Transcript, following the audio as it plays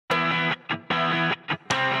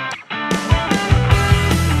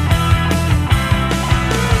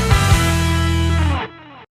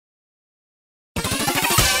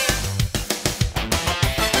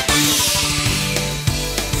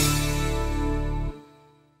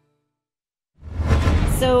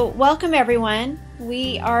So welcome everyone.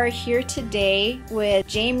 We are here today with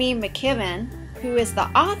Jamie McKinven, who is the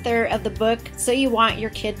author of the book So You Want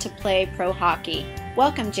Your Kid to Play Pro Hockey.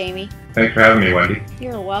 Welcome, Jamie. Thanks for having me, Wendy.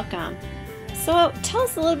 You're welcome. So tell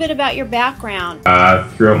us a little bit about your background.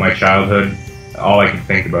 Throughout my childhood, all I could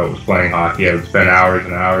think about was playing hockey. I would spend hours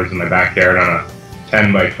and hours in my backyard on a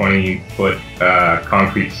 10 by 20 foot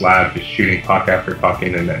concrete slab, just shooting puck after puck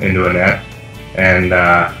into a net. And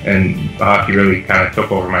hockey really kind of took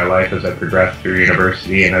over my life as I progressed through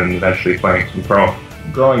university and then eventually playing some pro.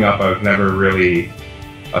 Growing up, I was never really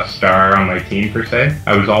a star on my team per se.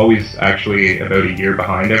 I was always actually about a year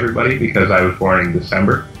behind everybody because I was born in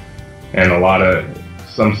December. And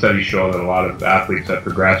some studies show that a lot of athletes that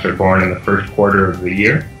progress are born in the first quarter of the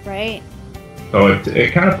year. Right. So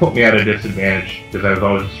it kind of put me at a disadvantage because I was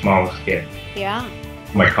always the smallest kid. Yeah.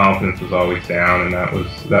 My confidence was always down, and that was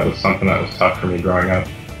something that was tough for me growing up.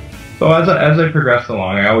 So as I progressed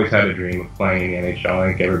along, I always had a dream of playing in the NHL. I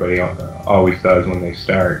think everybody always does when they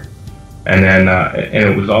start. And then and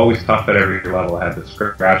it was always tough at every level. I had to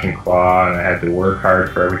scratch and claw, and I had to work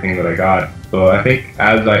hard for everything that I got. So I think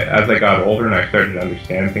as I got older and I started to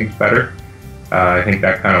understand things better, I think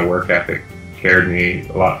that kind of work ethic carried me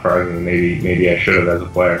a lot farther than maybe I should have as a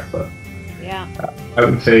player. But yeah, I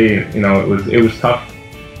would say it was tough,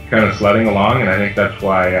 kind of sledding along, and I think that's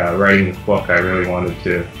why writing this book, I really wanted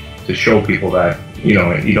to show people that you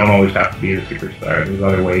don't always have to be the superstar. There's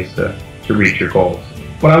other ways to reach your goals.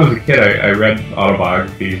 When I was a kid, I read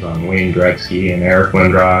autobiographies on Wayne Gretzky and Eric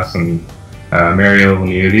Lindros and Mario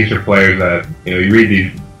Lemieux. These are players that you read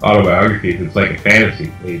these autobiographies, it's like a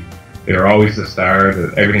fantasy. They were always the star,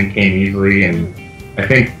 that everything came easily, and I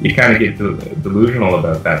think you kind of get delusional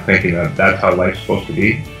about that, thinking that that's how life's supposed to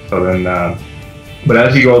be. So then, but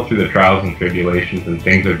as you go through the trials and tribulations and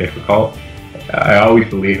things are difficult, I always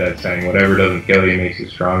believe that saying, whatever doesn't kill you makes you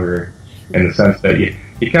stronger, in the sense that you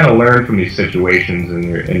kind of learn from these situations,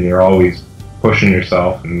 and you're always pushing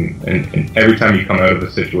yourself, and every time you come out of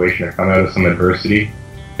a situation or come out of some adversity,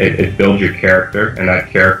 it builds your character, and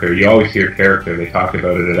that character, you always hear character, they talk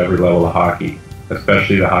about it at every level of hockey,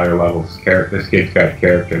 especially the higher levels. This kid's got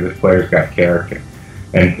character, this player's got character,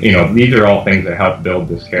 and these are all things that help build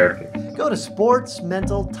this character. Go to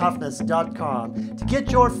sportsmentaltoughness.com to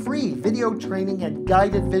get your free video training and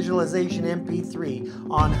guided visualization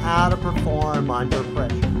MP3 on how to perform under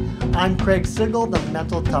pressure. I'm Craig Sigel, the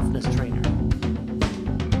Mental Toughness Trainer.